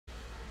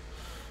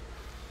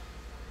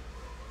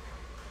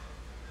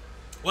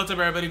What's up,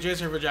 everybody?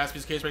 Jason here for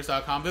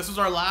JaspysCaseBreaks.com. This is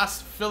our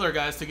last filler,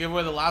 guys, to give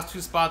away the last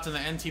 2 spots in the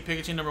NT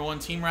Pikachu #1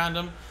 team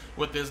random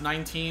with this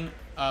 19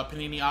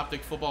 Panini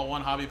Optic Football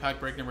 1 Hobby Pack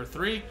break number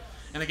 3.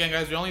 And again,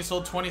 guys, we only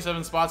sold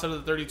 27 spots out of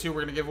the 32. We're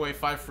going to give away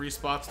 5 free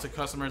spots to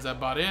customers that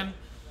bought in.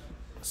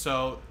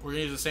 So we're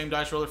going to use the same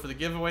dice roller for the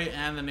giveaway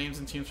and the names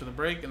and teams for the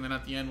break. And then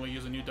at the end, we'll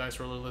use a new dice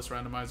roller list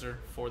randomizer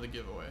for the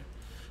giveaway.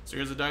 So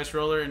here's a dice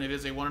roller, and it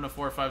is a 1 and a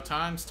 4 or 5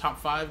 times.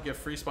 Top 5 get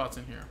free spots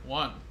in here.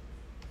 1,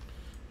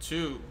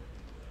 2,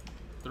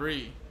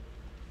 3,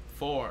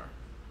 4,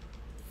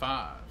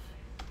 5.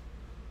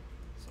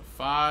 So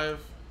 5.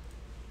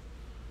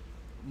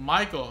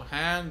 Michael,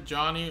 Han,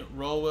 Johnny,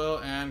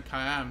 Rolwell, and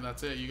Kayam.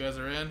 That's it. You guys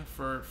are in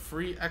for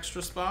free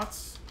extra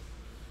spots.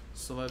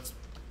 So let's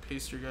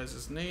paste your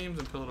guys' names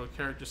and put a little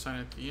character sign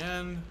at the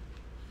end.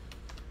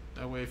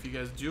 That way, if you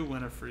guys do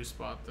win a free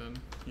spot, then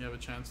you have a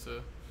chance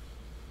to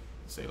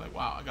say like,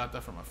 wow, I got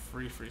that from a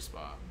free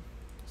spot.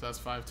 So that's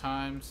 5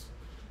 times.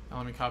 Now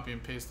let me copy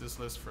and paste this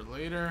list for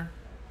later.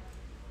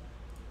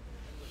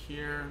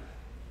 Here.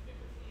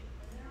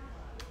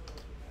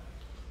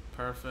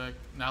 Perfect.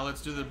 Now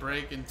let's do the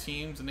break in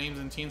teams, the names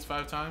and teams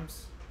 5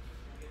 times.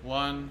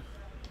 1,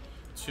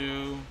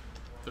 2,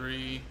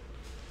 3,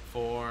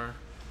 4,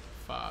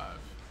 5.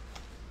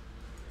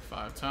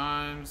 5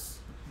 times.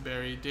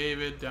 Barry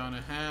David, down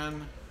a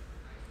hand.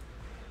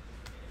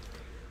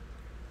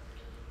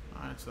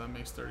 Alright, so that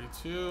makes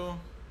 32.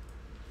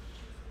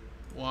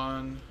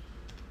 1,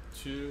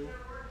 2,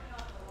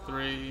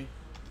 3,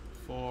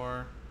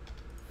 4,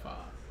 5.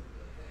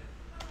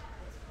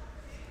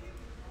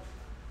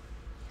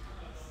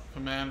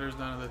 Commanders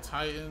down to the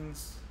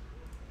Titans.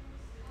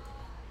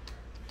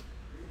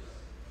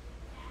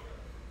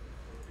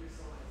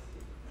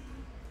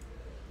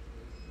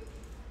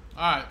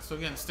 Alright, so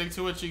again, stick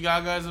to what you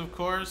got, guys, of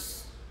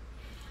course.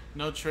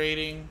 No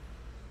trading.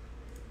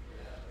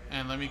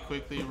 And let me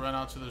quickly run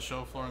out to the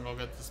show floor and go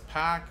get this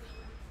pack.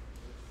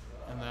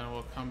 And then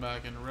we'll come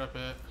back and rip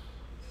it.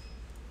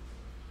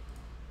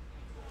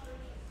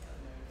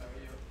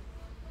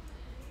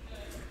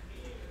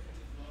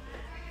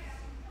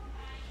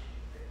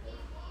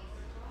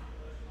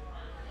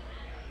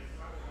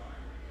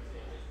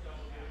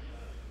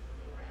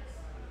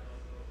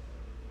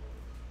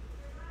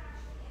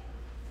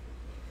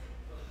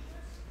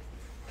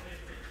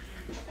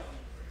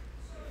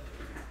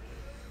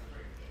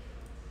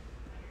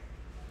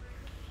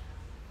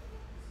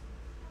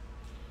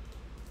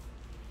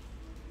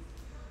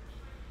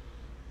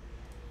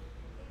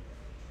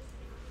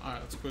 Alright,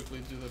 let's quickly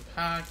do the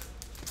pack.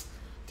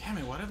 Damn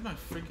it, why does my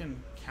freaking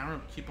camera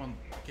keep on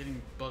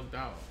getting bugged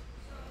out?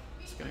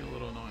 It's getting a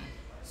little annoying.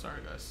 Sorry,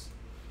 guys.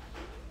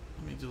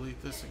 Let me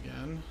delete this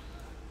again.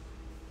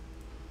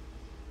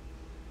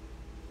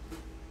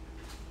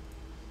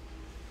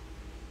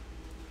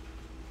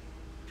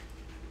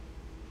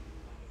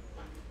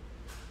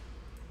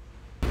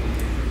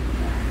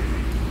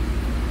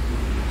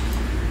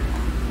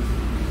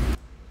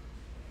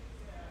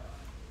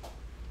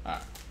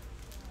 Alright.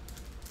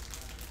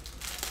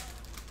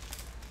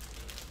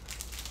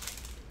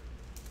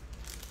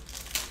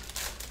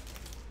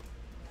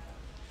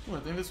 Ooh, I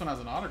think this one has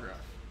an autograph.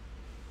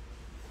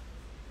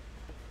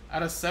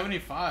 Out of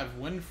 75,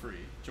 Winfrey,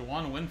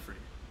 Jawan Winfrey,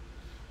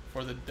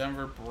 for the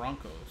Denver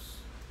Broncos.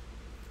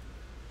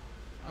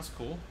 That's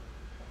cool.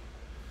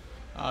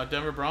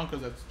 Denver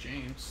Broncos, that's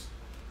James.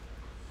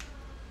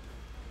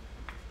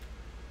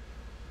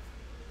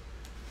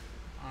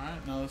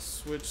 Alright, now let's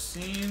switch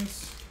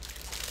scenes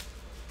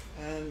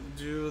and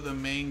do the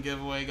main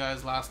giveaway,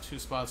 guys. Last 2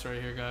 spots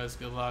right here, guys.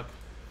 Good luck.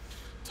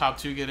 Top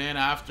 2 get in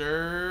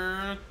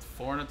after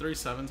 4 and a 3,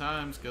 7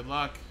 times. Good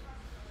luck.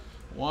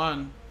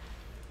 1,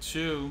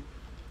 2,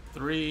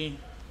 3,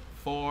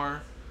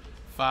 4,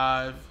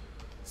 5,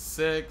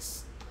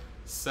 6,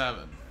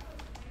 7.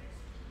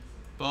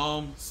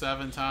 Boom.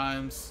 7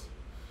 times.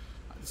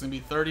 It's going to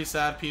be 30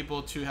 sad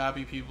people, 2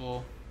 happy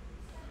people.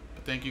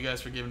 But thank you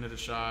guys for giving it a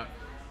shot.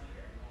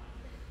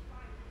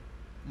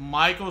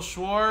 Michael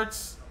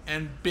Schwartz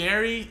and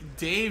Barry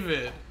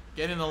David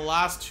getting the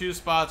last 2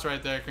 spots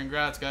right there.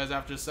 Congrats, guys,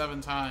 after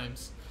 7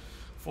 times.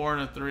 4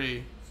 and a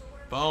 3.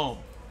 Boom.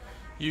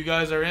 You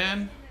guys are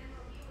in.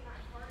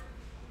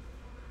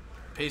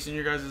 Pasting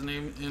your guys'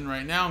 name in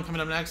right now. And coming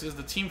up next is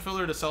the team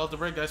filler to sell out the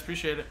break, guys.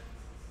 Appreciate it.